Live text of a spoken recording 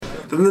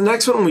Then the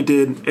next one we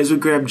did is we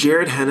grabbed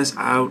Jared Hennis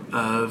out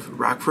of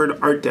Rockford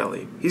Art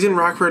Deli. He's in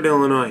Rockford,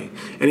 Illinois,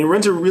 and he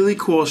runs a really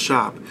cool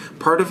shop.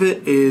 Part of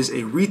it is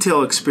a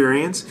retail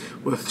experience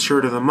with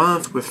shirt of the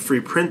month, with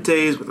free print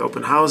days, with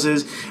open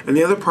houses, and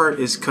the other part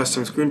is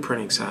custom screen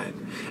printing side.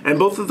 And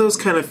both of those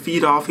kind of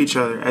feed off each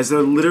other as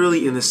they're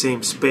literally in the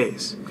same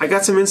space. I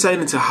got some insight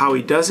into how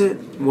he does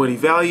it, what he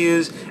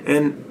values,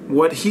 and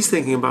what he's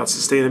thinking about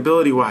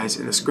sustainability-wise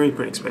in the screen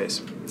printing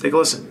space. Take a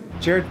listen.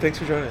 Jared, thanks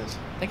for joining us.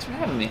 Thanks for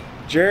having me.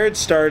 Jared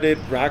started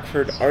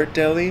Rockford Art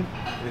Deli.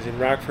 He's in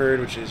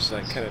Rockford, which is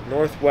like kind of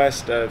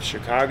northwest of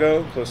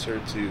Chicago, closer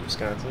to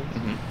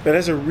Wisconsin. But it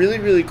has a really,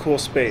 really cool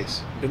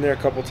space. Been there a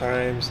couple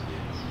times.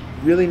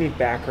 Really neat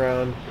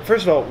background.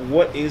 First of all,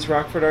 what is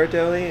Rockford Art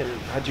Deli and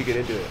how'd you get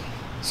into it?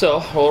 So,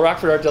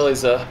 Rockford Art Deli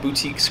is a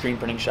boutique screen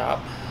printing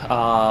shop.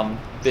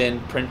 Been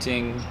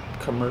printing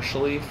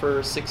commercially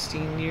for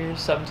 16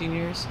 years, 17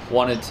 years.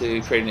 Wanted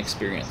to create an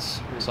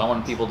experience. So I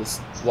wanted people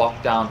to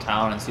walk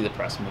downtown and see the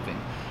press moving.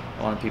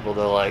 I wanted people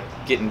to like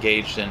get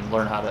engaged and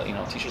learn how to,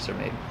 t-shirts are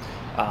made.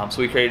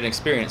 So we created an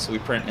experience. So we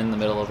print in the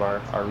middle of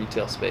our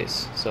retail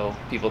space. So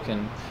people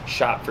can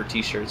shop for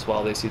t-shirts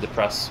while they see the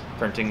press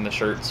printing the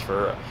shirts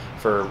for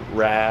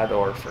RAD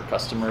or for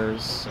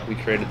customers. We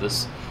created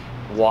this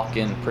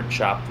walk-in print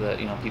shop that,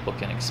 people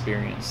can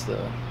experience the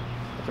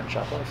print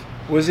shop life.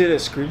 Was it a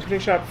screen printing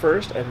shop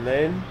first and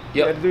then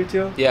you had to do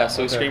retail? Yeah,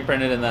 so we screen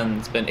printed and then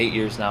it's been 8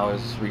 years now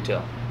as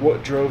retail.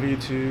 What drove you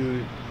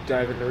to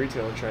dive into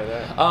retail and try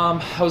that?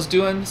 I was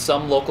doing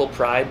some local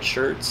pride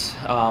shirts.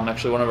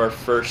 Actually, one of our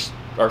first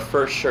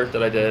shirt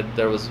that I did,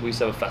 we used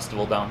to have a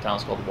festival downtown.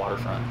 It's called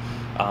Waterfront.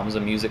 It was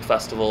a music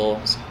festival.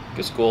 It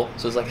was cool.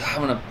 So it's like,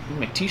 I'm gonna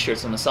make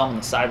t-shirts. I'm gonna sell them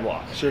on the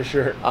sidewalk.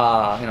 Sure.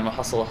 I'm gonna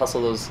hustle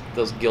those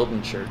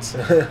Gildan shirts.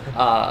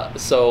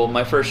 So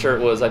my first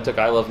shirt was I took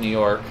I Love New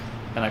York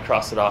and I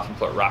crossed it off and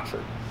put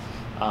Rockford.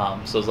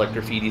 So it was like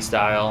graffiti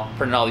style.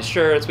 Printed all these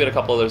shirts. We had a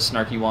couple of those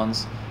snarky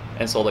ones.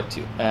 And sold like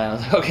 2. And I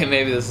was like, okay,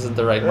 maybe this isn't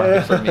the right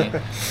market for me.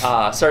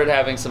 Started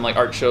having some like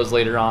art shows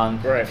later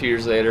on, a few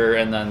years later,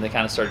 and then they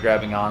kind of started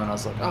grabbing on, and I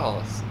was like,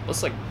 oh,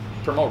 let's like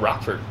promote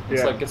Rockford.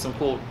 Let's like get some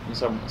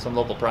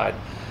local pride.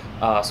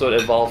 So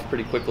it evolved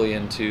pretty quickly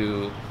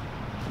into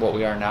what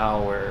we are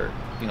now, where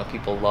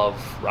people love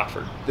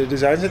Rockford. The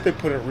designs that they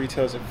put in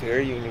retail is a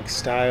very unique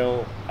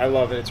style. I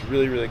love it. It's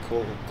really, really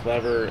cool and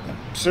clever.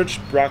 Search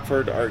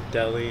Rockford Art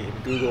Deli in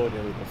Google and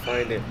you'll be able to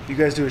find it. You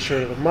guys do a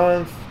shirt of the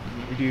month.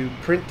 You do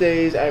print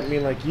days. I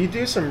mean, like, you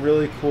do some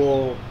really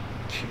cool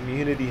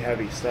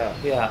community-heavy stuff.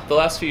 Yeah, the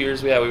last few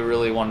years we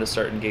really wanted to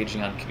start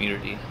engaging on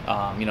community.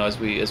 As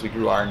we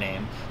grew our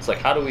name, it's like,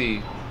 how do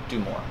we do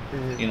more?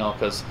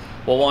 Because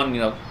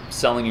one,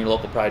 selling your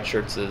local pride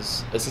shirts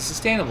it's a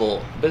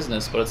sustainable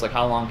business, but it's like,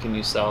 how long can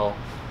you sell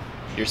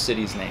your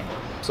city's name?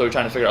 So we're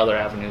trying to figure out other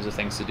avenues of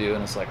things to do,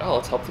 and it's like,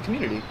 let's help the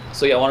community.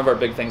 So yeah, one of our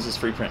big things is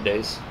free print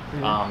days.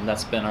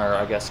 That's been our,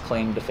 I guess,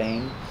 claim to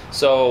fame.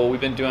 So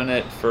we've been doing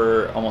it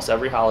for almost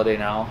every holiday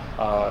now,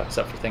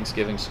 except for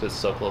Thanksgiving, just because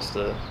it's so close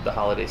to the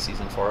holiday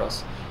season for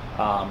us.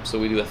 So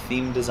we do a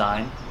theme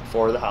design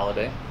for the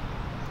holiday.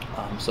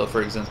 So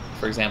for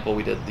example,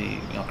 we did the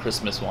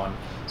Christmas one.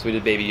 So we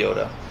did Baby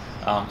Yoda.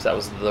 So that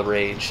was the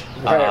rage.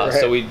 Right.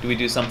 So we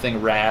do something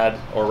rad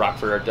or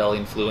Rockford Art Deli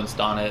influenced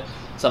on it.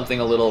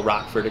 Something a little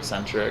Rockford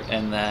eccentric,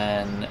 and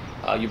then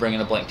you bring in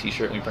a blank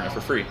t-shirt and we print it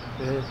for free.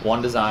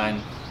 One design,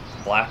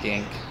 black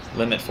ink,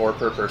 limit 4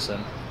 per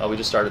person. We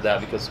just started that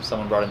because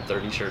someone brought in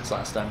 30 shirts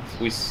last time.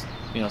 We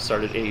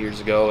started 8 years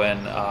ago,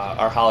 and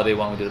our holiday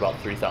one we did about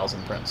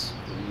 3,000 prints.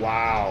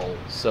 Wow.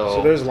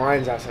 So there's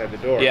lines outside the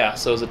door. Yeah,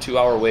 so it was a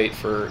 2-hour wait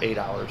for 8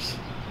 hours.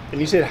 And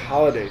you said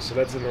holiday, so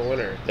that's in the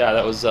winter. Yeah,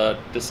 that was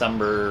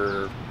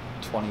December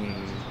 22nd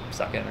or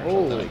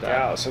something like that.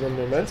 Cow. So the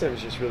momentum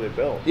is just really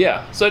built.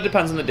 Yeah, so it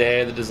depends on the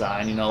day, the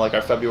design. Like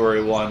our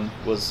February one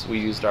we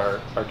used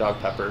our dog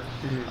pepper.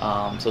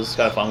 So it's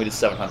kind of fun. We did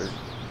 700.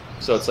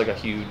 So it's like a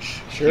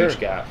huge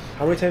gap.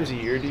 How many times a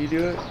year do you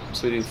do it?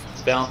 So we do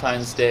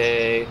Valentine's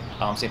Day,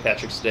 St.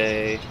 Patrick's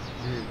Day.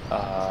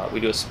 We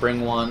do a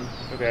spring one.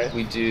 Okay.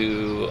 We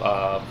do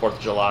 4th of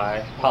July,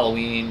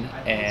 Halloween,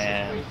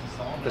 and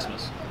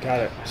Christmas. Got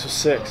it. So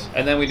 6.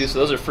 And then so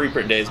those are free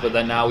print days, but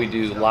then now we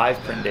do live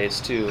print days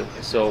too.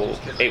 So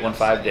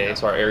 815 day,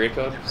 so our area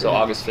code. So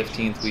August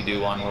 15th we do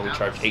one where we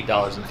charge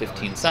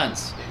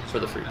 $8.15 for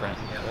the free print.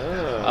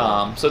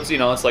 So it's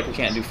it's like we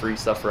can't do free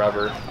stuff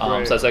forever.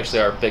 So that's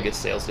actually our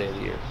biggest sales day of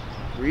the year.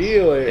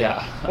 Really? Yeah.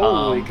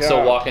 Holy cow.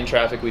 So walk-in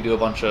traffic, we do a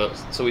bunch of.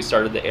 So we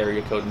started the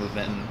area code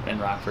movement in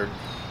Rockford.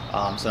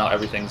 So now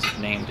everything's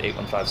named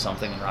 815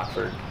 something in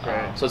Rockford.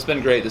 So it's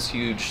been great. This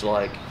huge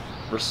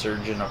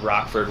resurgence of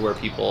Rockford, where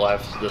people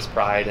have this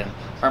pride and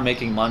are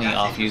making money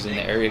off using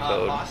the area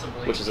code,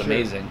 which is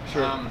amazing.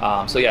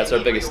 So yeah, it's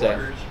our biggest day.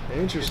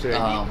 Interesting.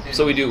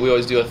 So we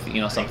always do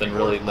something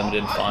really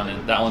limited and fun,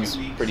 and that one's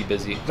pretty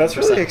busy. That's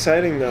really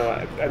exciting, though.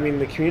 I mean,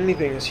 the community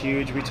thing is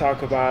huge. We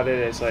talk about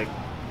it as like,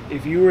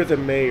 if you were the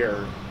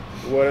mayor,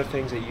 what are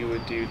things that you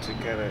would do to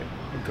kind of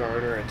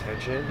garner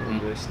attention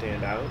and really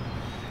stand out?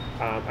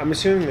 I'm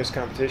assuming there's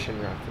competition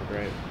in Rockford,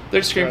 right?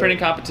 There's screen printing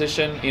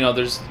competition.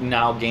 There's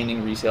now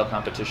gaining resale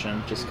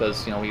competition just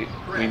because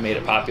we made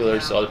it popular,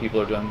 so other people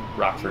are doing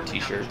Rockford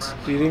T-shirts.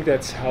 Do you think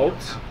that's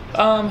helped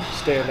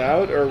stand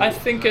out, or? I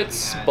think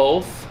it's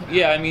both.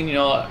 Yeah, I mean,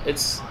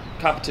 it's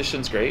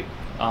competition's great.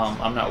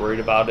 I'm not worried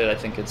about it. I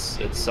think it's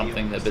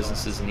something that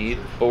businesses need,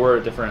 but we're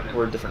a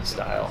different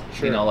style.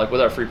 Sure. Like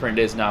with our free print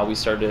days now, we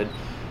started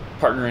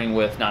partnering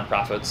with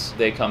nonprofits.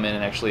 They come in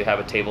and actually have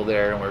a table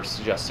there, and we're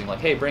suggesting like,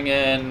 hey, bring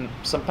in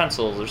some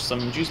pencils or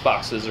some juice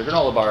boxes or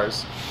granola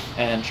bars,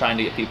 and trying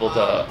to get people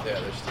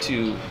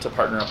to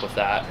partner up with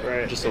that,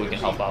 right, just so we can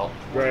help out.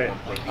 Right.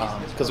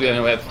 Because we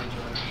have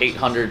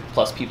 800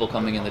 plus people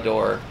coming in the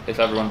door. If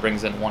everyone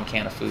brings in one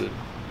can of food,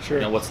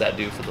 sure, what's that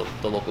do for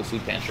the local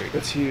food pantry?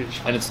 That's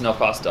huge. And it's no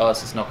cost to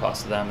us, it's no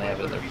cost to them. They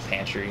have it in their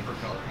pantry.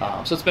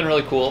 So it's been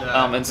really cool.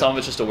 And some of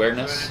it's just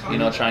awareness,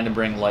 trying to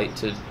bring light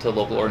to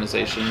local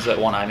organizations that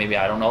maybe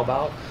I don't know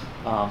about.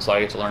 So I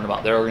get to learn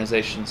about their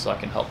organization, so I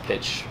can help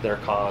pitch their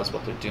cause,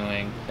 what they're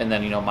doing, and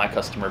then my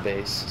customer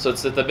base. So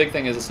the big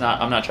thing is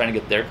I'm not trying to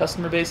get their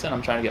customer base in,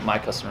 I'm trying to get my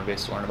customer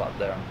base to learn about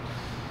them.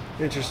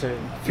 Interesting.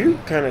 A few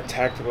kind of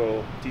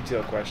tactical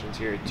detail questions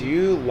here. Do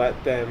you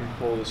let them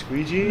pull the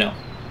squeegee? No.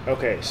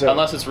 Okay, so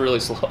unless it's really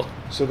slow.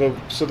 So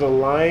the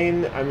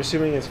line, I'm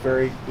assuming it's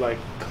very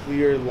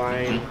clear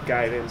line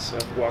guidance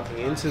of walking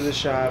into the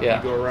shop. Yeah.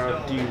 You go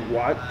around. Do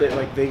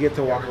you they get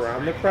to walk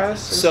around the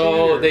press?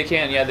 So they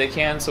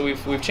can. So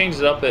we've changed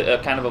it up.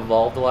 It kind of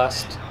evolved the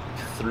last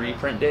 3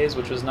 print days,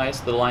 which was nice.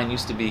 The line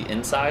used to be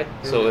inside,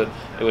 so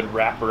it would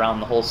wrap around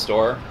the whole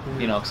store.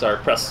 Because our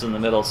press is in the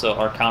middle, so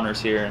our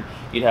counter's here, and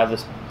you'd have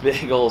this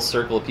big old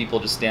circle of people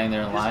just standing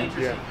there in line.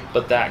 Yeah.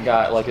 But that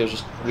got it was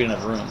just, we didn't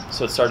have room,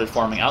 so it started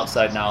forming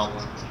outside now.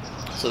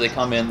 So they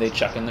come in, they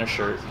check in their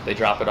shirt, they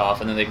drop it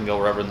off, and then they can go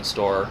wherever in the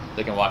store.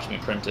 They can watch me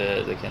print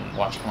it. They can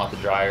watch it come out the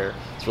dryer.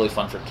 It's really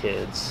fun for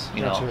kids,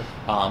 Gotcha.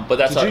 But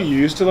that's Did you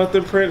used to let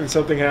them print and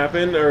something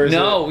happened, or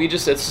no?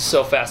 It's just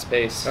so fast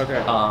paced.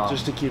 Okay.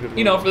 Just to keep it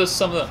moving. For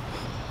some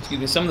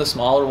of the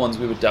smaller ones,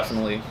 we would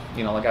definitely,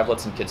 I've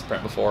let some kids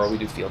print before. We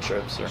do field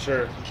trips.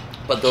 Sure.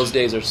 But those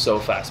days are so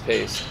fast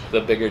paced.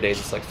 The bigger days,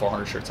 it's like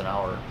 400 shirts an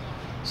hour.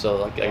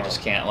 So I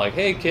just can't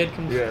hey kid,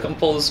 come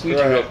pull the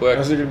squeegee real quick.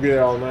 Because they're gonna be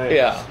there all night.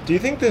 Yeah. Do you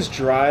think this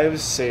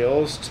drives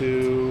sales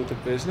to the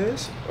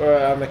business or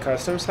on the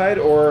custom side,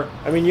 or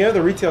you have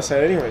the retail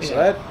side anyway,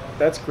 so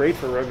that's great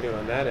for revenue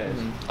on that end.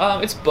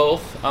 Mm-hmm. It's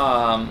both.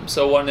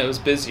 So when it was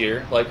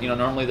busier,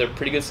 normally they're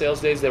pretty good sales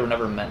days. They were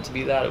never meant to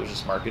be that. It was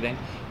just marketing.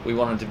 We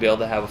wanted to be able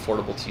to have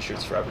affordable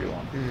T-shirts for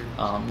everyone.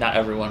 Not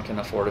everyone can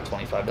afford a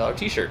 $25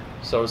 T-shirt.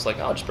 So it's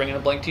just bring in a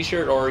blank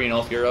T-shirt, or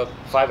if you're a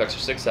 5X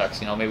or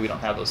 6X, maybe we don't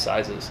have those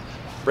sizes.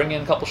 Bring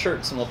in a couple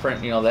shirts and we'll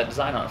print that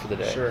design on it for the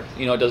day. Sure.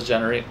 It does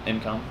generate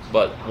income,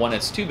 but when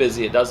it's too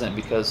busy, it doesn't,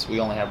 because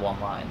we only have one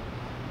line.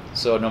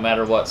 So no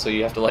matter what, so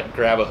you have to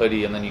grab a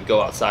hoodie and then you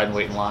go outside and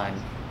wait in line.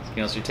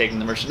 So you're taking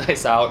the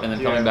merchandise out and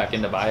then coming back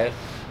in to buy it.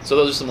 So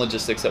those are some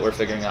logistics that we're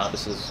figuring out.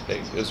 This is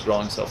big. It was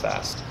growing so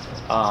fast.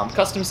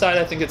 Custom side,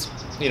 I think it's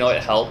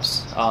it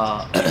helps.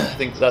 I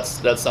think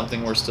that's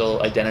something we're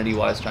still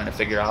identity-wise trying to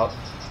figure out.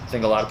 I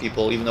think a lot of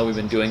people, even though we've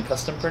been doing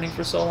custom printing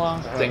for so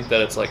long, think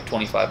that it's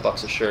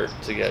 $25 a shirt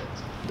to get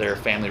their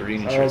family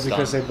reunion shirts done.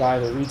 Because they buy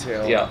the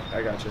retail. Yeah,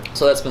 I gotcha.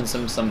 So that's been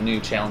some new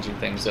challenging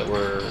things that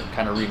we're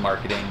kind of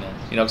remarketing,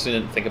 and because we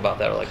didn't think about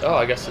that. We're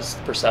I guess this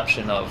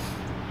perception of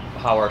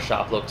how our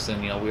shop looks, and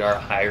we are a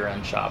higher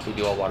end shop. We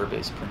do all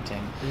water-based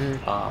printing,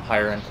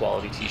 higher end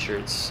quality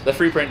T-shirts. The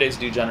free print days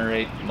do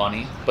generate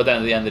money, but then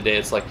at the end of the day,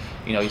 it's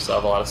you still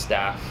have a lot of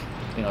staff.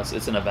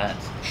 It's an event.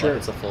 Sure.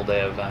 It's a full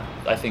day event.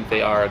 I think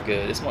they are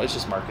it's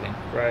just marketing.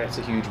 Right. It's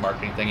a huge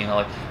marketing thing.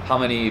 How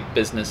many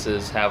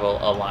businesses have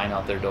a line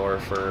out their door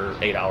for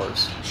 8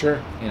 hours?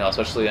 Sure.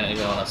 Especially on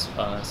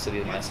a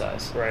city of my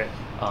size. Right.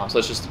 So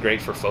it's just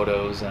great for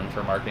photos and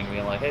for marketing,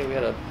 being hey, we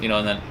had a,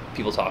 and then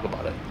people talk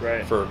about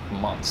it for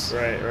months.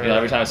 Right.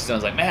 Every time I see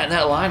someone's man,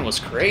 that line was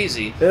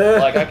crazy.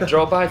 I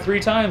drove by 3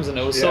 times and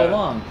it was so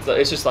long. So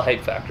it's just the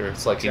hype factor.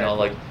 It's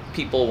exactly.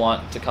 People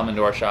want to come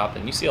into our shop,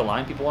 and you see a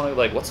line, people want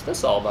to what's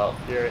this all about?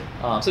 Right.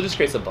 So it just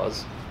creates a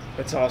buzz.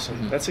 That's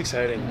awesome. That's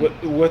exciting.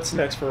 What's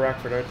next for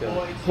Rockford Art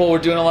Deli? Well, we're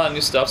doing a lot of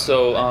new stuff.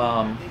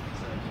 So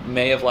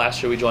May of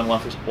last year, we joined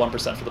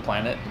 1% for the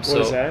Planet. What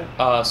is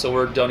that? So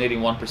we're donating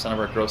 1% of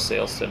our gross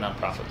sales to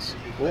nonprofits.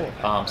 Cool.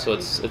 So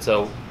it's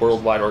a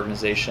worldwide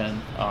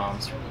organization.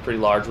 It's pretty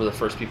large. We're the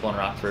first people in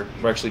Rockford.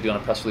 We're actually doing a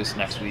press release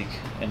next week,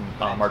 in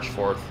March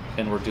 4th,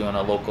 and we're doing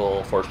a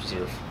local forest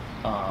preserve.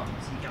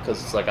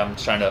 Because it's I'm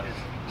trying to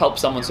help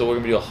someone, so we're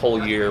going to do a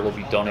whole year. We'll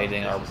be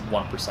donating our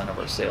 1% of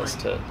our sales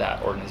to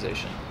that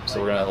organization.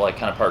 So we're going to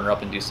kind of partner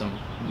up and do some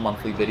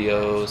monthly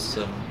videos.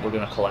 We're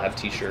doing a collab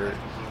T-shirt.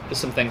 Just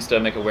some things to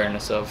make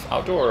awareness of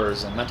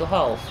outdoors and mental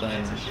health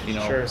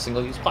and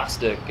single-use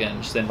plastic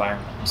and just the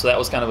environment. So that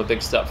was kind of a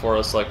big step for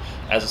us.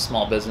 As a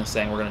small business,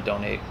 saying we're going to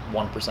donate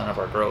 1% of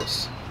our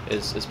gross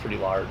is pretty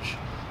large.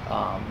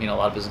 A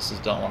lot of businesses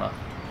don't want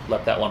to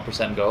let that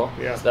 1% go.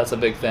 Yeah. So that's a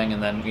big thing.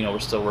 And then, we're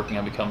still working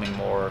on becoming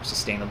more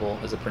sustainable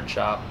as a print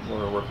shop.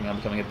 We're working on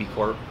becoming a B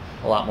Corp.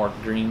 A lot more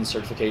green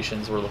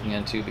certifications we're looking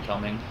into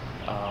becoming.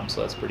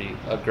 So that's pretty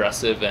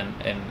aggressive and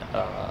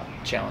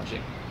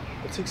challenging.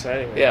 It's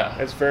exciting, man. Yeah.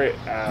 It's very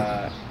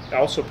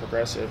also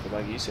progressive,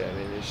 like you said. I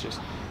mean, it's just,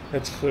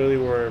 that's clearly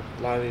where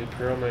a lot of the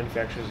apparel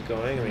manufacturers are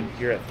going. I mean,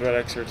 here at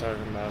THREADX, we're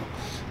talking about,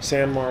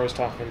 Sanmar was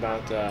talking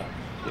about,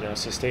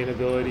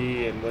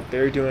 sustainability and what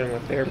they're doing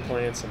with their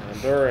plants in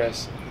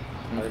Honduras,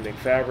 and how they make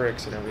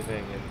fabrics and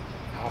everything, and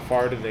how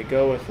far did they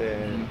go with it.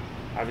 And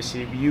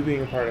obviously, you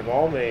being a part of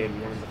Allmade,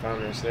 one of the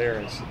founders there,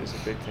 is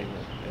a big thing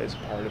that is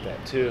part of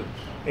that too.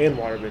 And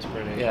water-based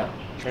printing. Yeah.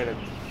 Trying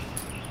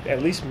to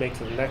at least make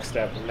the next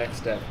step.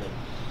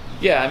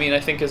 Yeah, I mean, I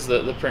think as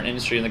the print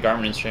industry and the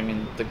garment industry, I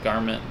mean, the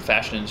garment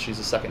fashion industry is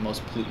the second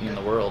most pollutant in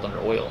the world under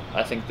oil.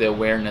 I think the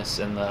awareness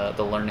and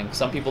the learning,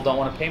 some people don't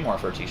want to pay more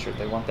for a t-shirt.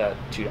 They want that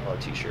 $2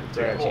 t-shirt,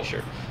 $3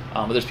 t-shirt.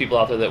 But there's people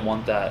out there that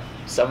want that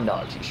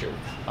 $7 t-shirt,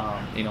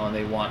 and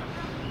they want,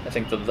 I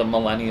think the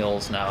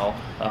millennials now,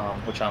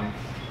 which I'm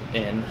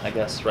in, I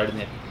guess, right in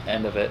the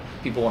end of it,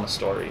 people want a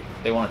story.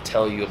 They want to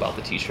tell you about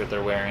the t-shirt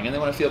they're wearing, and they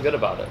want to feel good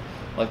about it.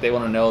 Like, they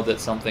want to know that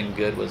something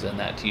good was in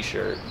that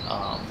t-shirt,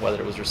 whether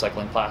it was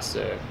recycling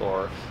plastic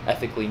or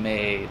ethically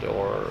made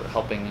or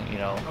helping,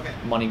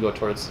 money go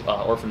towards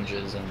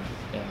orphanages in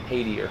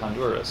Haiti or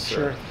Honduras.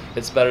 Sure.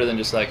 It's better than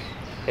just like,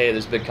 hey,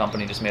 this big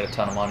company just made a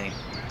ton of money,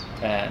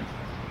 and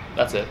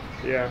that's it.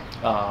 Yeah.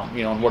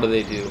 And what do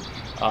they do?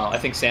 I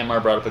think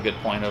Sanmar brought up a good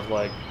point of,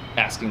 like,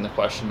 asking the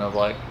question of,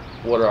 like,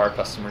 what are our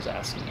customers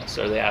asking us?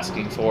 Are they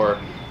asking for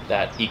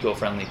that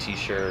eco-friendly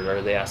t-shirt?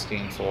 Are they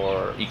asking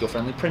for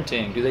eco-friendly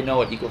printing? Do they know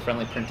what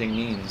eco-friendly printing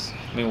means?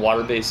 I mean,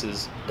 water-based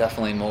is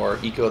definitely more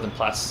eco than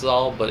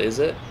plastisol, but is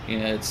it?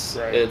 It's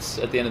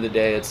at the end of the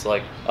day, it's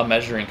like a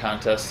measuring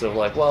contest of,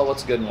 like, well,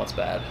 what's good and what's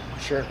bad.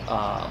 Sure.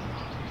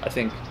 I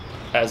think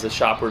as a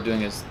shop, we're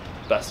doing as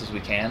best as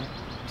we can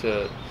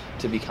to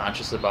be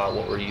conscious about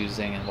what we're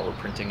using and what we're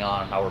printing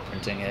on, how we're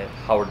printing it,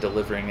 how we're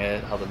delivering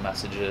it, how the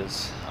message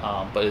is.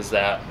 But is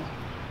that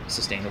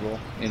sustainable?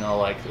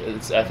 I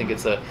think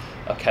it's a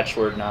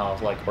catchword now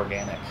of, like,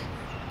 organic,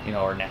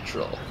 or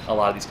natural. A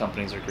lot of these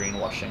companies are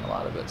greenwashing a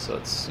lot of it. So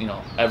it's,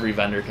 every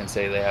vendor can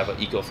say they have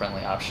an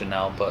eco-friendly option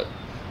now, but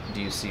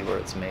do you see where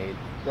it's made?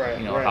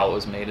 Right. How it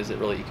was made. Is it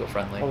really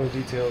eco-friendly? All the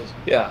details.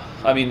 Yeah.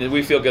 I mean,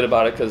 we feel good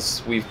about it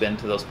because we've been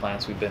to those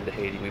plants. We've been to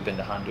Haiti. We've been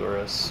to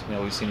Honduras.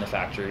 We've seen the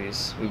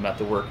factories. We've met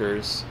the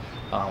workers.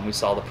 We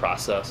saw the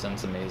process, and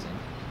it's amazing.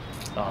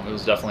 It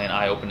was definitely an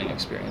eye-opening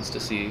experience to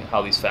see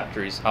how these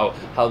factories, how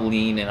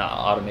lean and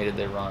automated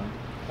they run.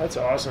 That's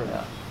awesome.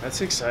 Yeah.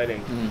 That's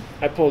exciting.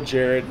 Mm-hmm. I pulled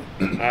Jared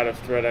out of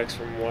THREADX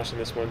from watching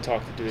this one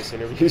talk to do this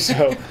interview,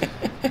 so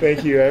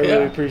thank you. I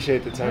really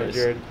appreciate the time,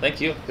 Jared. Thank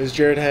you. This is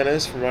Jared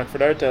Hennis from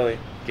Rockford Art Deli.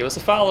 Give us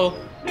a follow.